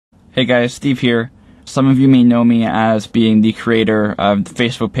Hey guys, Steve here. Some of you may know me as being the creator of the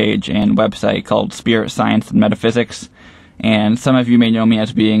Facebook page and website called Spirit, Science, and Metaphysics, and some of you may know me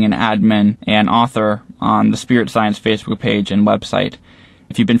as being an admin and author on the Spirit Science Facebook page and website.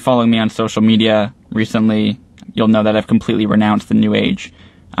 If you've been following me on social media recently, you'll know that I've completely renounced the New Age.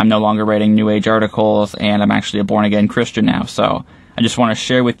 I'm no longer writing New Age articles, and I'm actually a born-again Christian now, so I just want to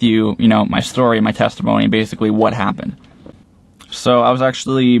share with you, my story, my testimony, and basically what happened. So I was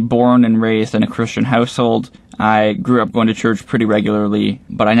actually born and raised in a Christian household. I grew up going to church pretty regularly,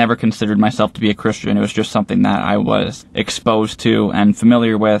 but I never considered myself to be a Christian. It was just something that I was exposed to and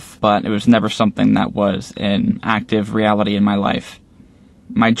familiar with, but it was never something that was an active reality in my life.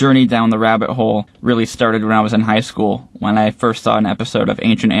 My journey down the rabbit hole really started when I was in high school, when I first saw an episode of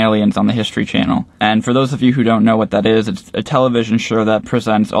Ancient Aliens on the History Channel. And for those of you who don't know what that is, it's a television show that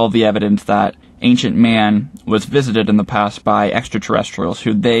presents all the evidence that ancient man was visited in the past by extraterrestrials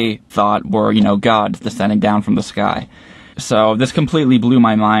who they thought were, gods descending down from the sky. So this completely blew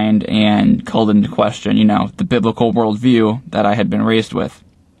my mind and called into question, the biblical worldview that I had been raised with.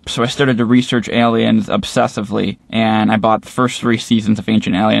 So I started to research aliens obsessively, and I bought the first 3 seasons of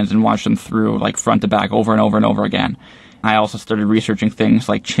Ancient Aliens and watched them through, front to back, over and over and over again. I also started researching things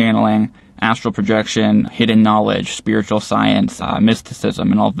like channeling, astral projection, hidden knowledge, spiritual science,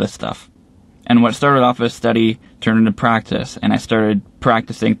 mysticism, and all of this stuff. And what started off as study turned into practice, and I started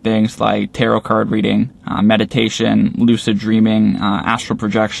practicing things like tarot card reading, meditation, lucid dreaming, astral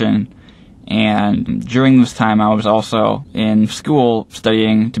projection. And during this time, I was also in school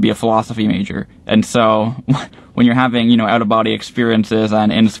studying to be a philosophy major. And so when you're having, out-of-body experiences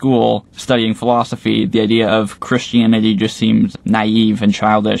and in school studying philosophy, the idea of Christianity just seems naive and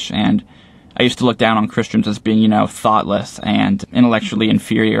childish. And I used to look down on Christians as being, thoughtless and intellectually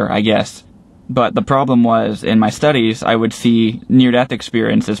inferior, I guess. But the problem was, in my studies, I would see near-death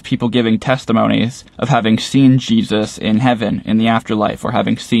experiences, people giving testimonies of having seen Jesus in heaven, in the afterlife, or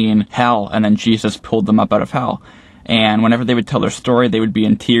having seen hell, and then Jesus pulled them up out of hell. And whenever they would tell their story, they would be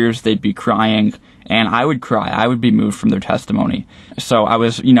in tears, they'd be crying, and I would cry. I would be moved from their testimony. So I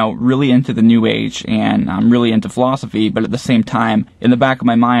was, really into the New Age, and I'm really into philosophy, but at the same time, in the back of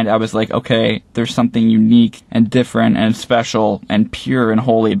my mind, I was like, okay, there's something unique and different and special and pure and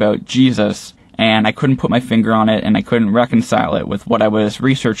holy about Jesus. And I couldn't put my finger on it, and I couldn't reconcile it with what I was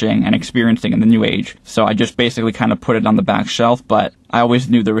researching and experiencing in the New Age. So I just basically kind of put it on the back shelf, but I always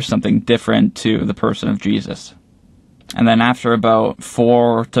knew there was something different to the person of Jesus. And then after about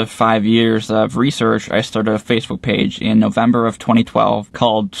 4 to 5 years of research, I started a Facebook page in November of 2012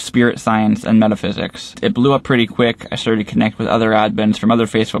 called Spirit, Science, and Metaphysics. It blew up pretty quick. I started to connect with other admins from other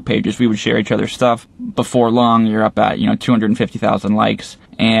Facebook pages. We would share each other's stuff. Before long, you're up at, 250,000 likes.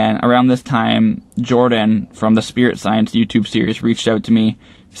 And around this time, Jordan from the Spirit Science YouTube series reached out to me,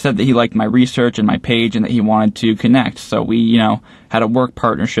 said that he liked my research and my page and that he wanted to connect. So we, had a work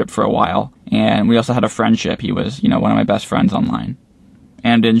partnership for a while. And we also had a friendship. He was, one of my best friends online.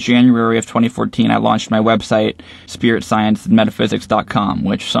 And in January of 2014, I launched my website, spiritscienceandmetaphysics.com,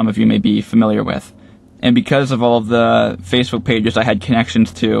 which some of you may be familiar with. And because of all of the Facebook pages I had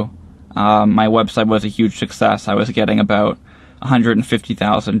connections to, my website was a huge success. I was getting about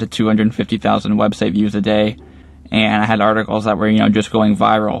 150,000 to 250,000 website views a day, and I had articles that were, just going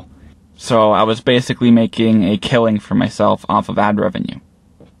viral. So I was basically making a killing for myself off of ad revenue.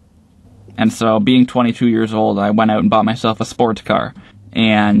 And so, being 22 years old, I went out and bought myself a sports car.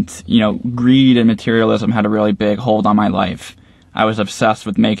 And, greed and materialism had a really big hold on my life. I was obsessed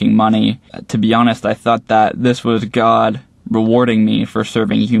with making money. To be honest, I thought that this was God rewarding me for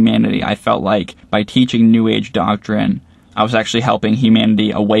serving humanity. I felt like by teaching New Age doctrine, I was actually helping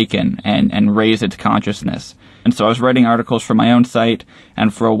humanity awaken and raise its consciousness. And so I was writing articles for my own site,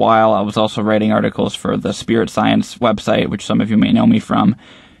 and for a while I was also writing articles for the Spirit Science website, which some of you may know me from.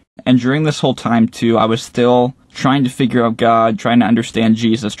 And during this whole time, too, I was still trying to figure out God, trying to understand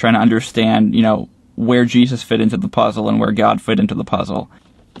Jesus, trying to understand, where Jesus fit into the puzzle and where God fit into the puzzle.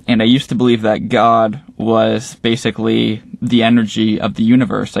 And I used to believe that God was basically the energy of the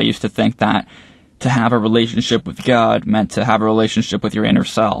universe. I used to think that to have a relationship with God meant to have a relationship with your inner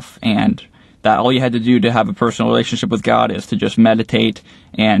self, and that all you had to do to have a personal relationship with God is to just meditate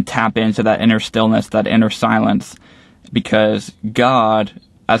and tap into that inner stillness, that inner silence, because God,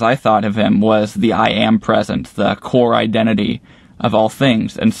 as I thought of him, was the I am presence, the core identity of all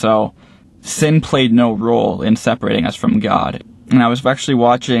things. And so sin played no role in separating us from God. And I was actually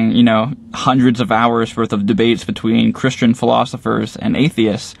watching, hundreds of hours worth of debates between Christian philosophers and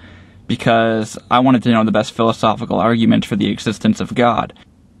atheists because I wanted to know the best philosophical argument for the existence of God.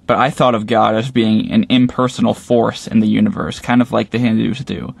 But I thought of God as being an impersonal force in the universe, kind of like the Hindus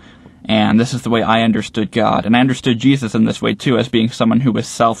do, And this is the way I understood God. And I understood Jesus in this way too, as being someone who was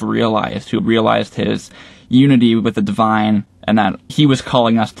self-realized, who realized his unity with the divine, and that he was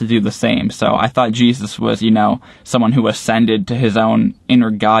calling us to do the same. So I thought Jesus was, someone who ascended to his own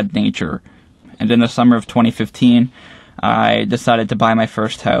inner God nature. And in the summer of 2015, I decided to buy my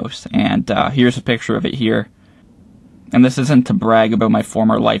first house. And here's a picture of it here. And this isn't to brag about my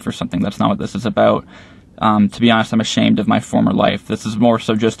former life or something. That's not what this is about. To be honest, I'm ashamed of my former life. This is more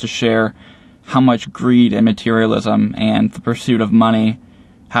so just to share how much greed and materialism and the pursuit of money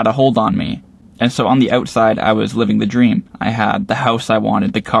had a hold on me. And so on the outside, I was living the dream. I had the house I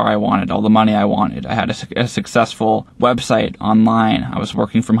wanted, the car I wanted, all the money I wanted. I had a successful website online. I was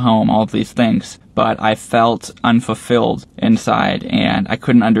working from home, all of these things. But I felt unfulfilled inside, and I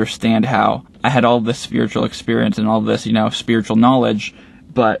couldn't understand how I had all this spiritual experience and all this, spiritual knowledge,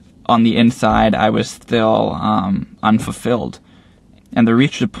 but on the inside, I was still unfulfilled. And there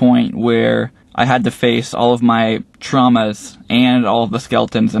reached a point where I had to face all of my traumas and all of the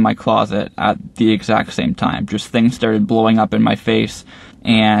skeletons in my closet at the exact same time. Just things started blowing up in my face,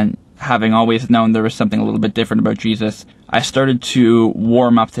 and having always known there was something a little bit different about Jesus, I started to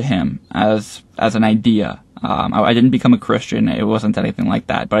warm up to him as an idea. I didn't become a Christian, it wasn't anything like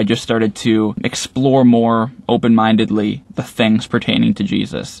that, but I just started to explore more open-mindedly the things pertaining to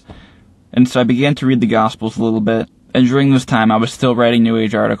Jesus. And so I began to read the Gospels a little bit, and during this time I was still writing New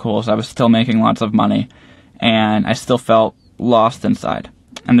Age articles, I was still making lots of money, and I still felt lost inside.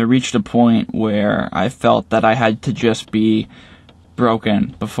 And there reached a point where I felt that I had to just be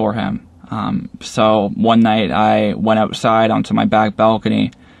broken before him. So one night I went outside onto my back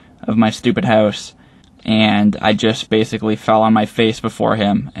balcony of my stupid house, and I just basically fell on my face before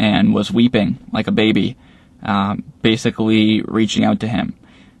him and was weeping like a baby, basically reaching out to him.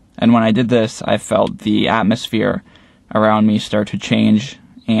 And when I did this, I felt the atmosphere around me start to change,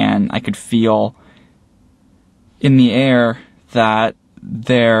 and I could feel in the air that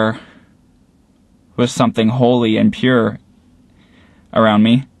there was something holy and pure around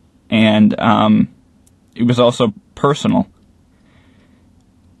me, and it was also personal.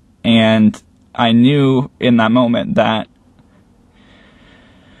 And I knew in that moment that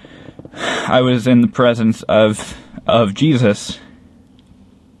I was in the presence of Jesus,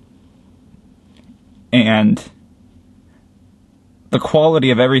 and the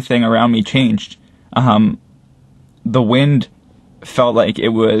quality of everything around me changed. The wind felt like it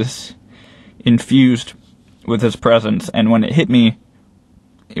was infused with his presence, and when it hit me,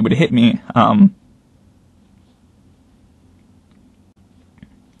 it would hit me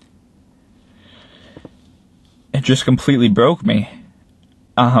it just completely broke me.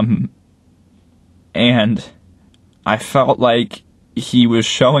 And I felt like he was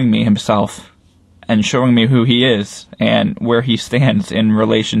showing me himself and showing me who he is and where he stands in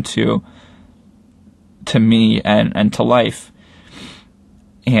relation to me and to life.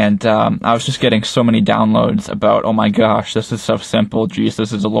 And I was just getting so many downloads about, oh my gosh, this is so simple.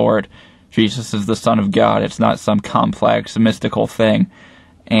 Jesus is the Lord. Jesus is the Son of God. It's not some complex, mystical thing.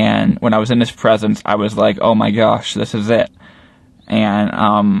 And when I was in his presence, I was like, oh my gosh, this is it.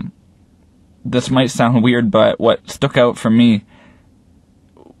 And this might sound weird, but what stuck out for me,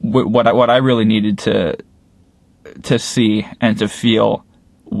 what I really needed to see and to feel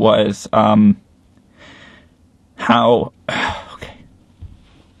was how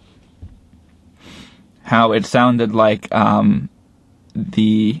it sounded like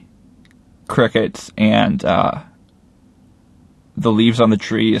the crickets and the leaves on the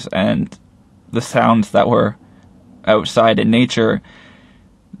trees and the sounds that were outside in nature,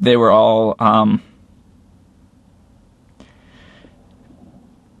 they were all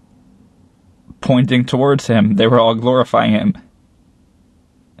pointing towards him. They were all glorifying him.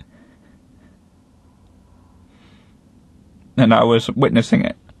 And I was witnessing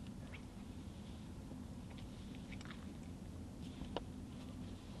it.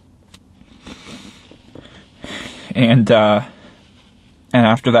 And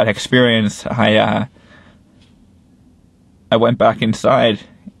after that experience, I went back inside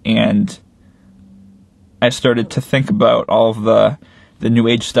and I started to think about all of the New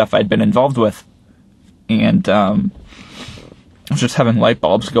Age stuff I'd been involved with. And I was just having light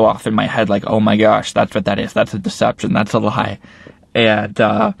bulbs go off in my head like, oh my gosh, that's what that is. That's a deception. That's a lie. And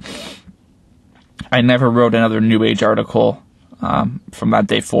I never wrote another New Age article from that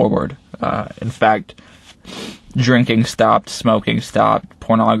day forward. In fact, drinking stopped, smoking stopped,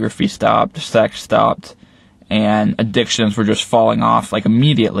 pornography stopped, sex stopped, and addictions were just falling off like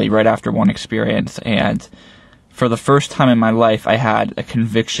immediately right after one experience. And for the first time in my life, I had a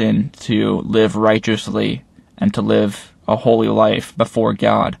conviction to live righteously and to live a holy life before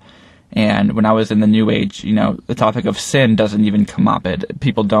God. And when I was in the New Age, you know, the topic of sin doesn't even come up.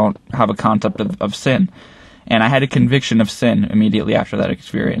 People don't have a concept of sin. And I had a conviction of sin immediately after that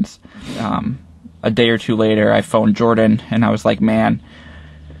experience. A day or two later, I phoned Jordan, and I was like, man,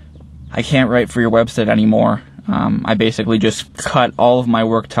 I can't write for your website anymore. I basically just cut all of my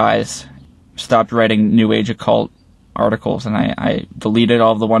work ties, stopped writing New Age occult articles, and I deleted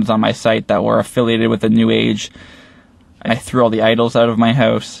all of the ones on my site that were affiliated with the New Age. I threw all the idols out of my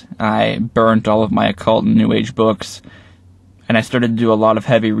house. I burned all of my occult and New Age books. And I started to do a lot of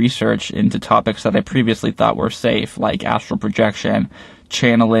heavy research into topics that I previously thought were safe, like astral projection,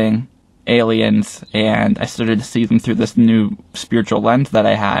 channeling, aliens, and I started to see them through this new spiritual lens that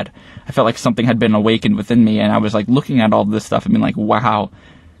I had. I felt like something had been awakened within me, and I was like looking at all this stuff and being like, wow,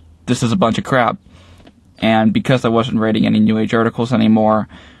 this is a bunch of crap. And because I wasn't writing any New Age articles anymore,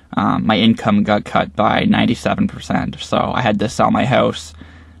 my income got cut by 97%. So I had to sell my house,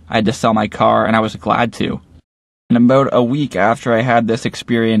 I had to sell my car, and I was glad to. And about a week after I had this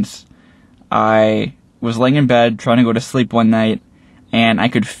experience, I was laying in bed trying to go to sleep one night, and I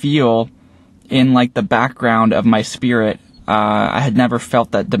could feel in like the background of my spirit, I had never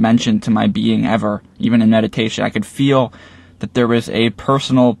felt that dimension to my being ever, even in meditation. I could feel that there was a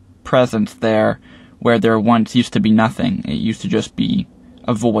personal presence there where there once used to be nothing. It used to just be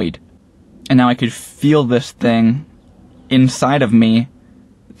a void. And now I could feel this thing inside of me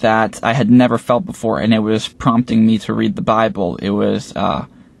that I had never felt before, and it was prompting me to read the Bible. It was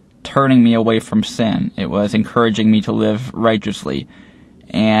turning me away from sin. It was encouraging me to live righteously.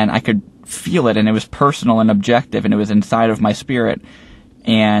 And I could feel it, and it was personal and objective, and it was inside of my spirit.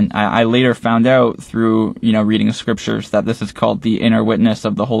 And I later found out through, reading the scriptures that this is called the inner witness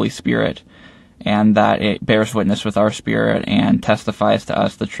of the Holy Spirit, and that it bears witness with our spirit and testifies to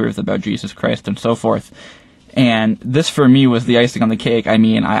us the truth about Jesus Christ and so forth. And this for me was the icing on the cake. I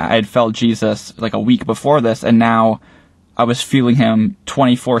mean, I had felt Jesus like a week before this, and now I was feeling him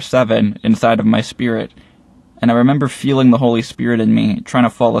 24/7 inside of my spirit. And I remember feeling the Holy Spirit in me, trying to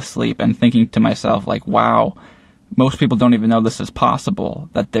fall asleep, and thinking to myself, like, wow, most people don't even know this is possible,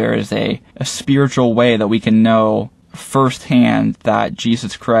 that there is a spiritual way that we can know firsthand that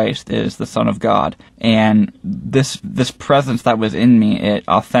Jesus Christ is the Son of God. And this presence that was in me, it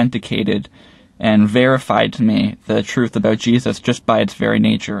authenticated and verified to me the truth about Jesus just by its very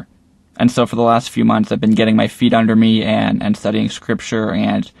nature. And so for the last few months, I've been getting my feet under me and studying scripture,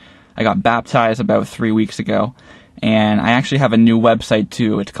 and I got baptized about 3 weeks ago. And I actually have a new website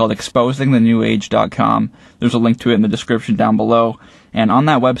too. It's called exposingtheNewAge.com. There's a link to it in the description down below. And on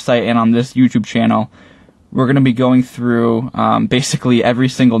that website and on this YouTube channel, we're going to be going through basically every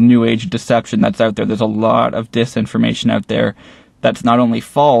single New Age deception that's out there. There's a lot of disinformation out there that's not only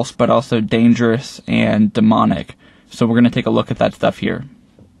false, but also dangerous and demonic. So we're going to take a look at that stuff here.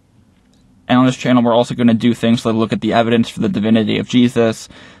 And on this channel, we're also going to do things like look at the evidence for the divinity of Jesus,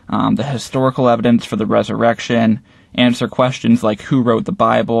 the historical evidence for the resurrection, answer questions like who wrote the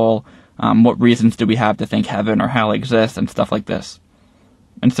Bible, what reasons do we have to think heaven or hell exists, and stuff like this.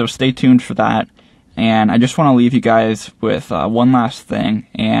 And so stay tuned for that. And I just want to leave you guys with one last thing.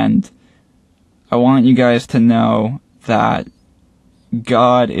 And I want you guys to know that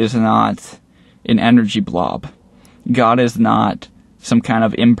God is not an energy blob. God is not some kind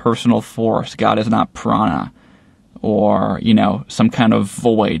of impersonal force. God is not prana or, some kind of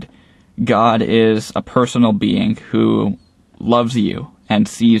void. God is a personal being who loves you and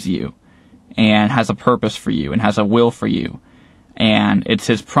sees you and has a purpose for you and has a will for you. And it's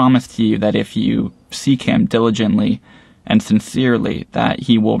his promise to you that if you seek him diligently and sincerely, that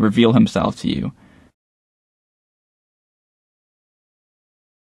he will reveal himself to you.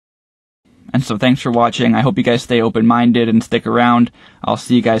 And so thanks for watching. I hope you guys stay open-minded and stick around. I'll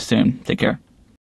see you guys soon. Take care.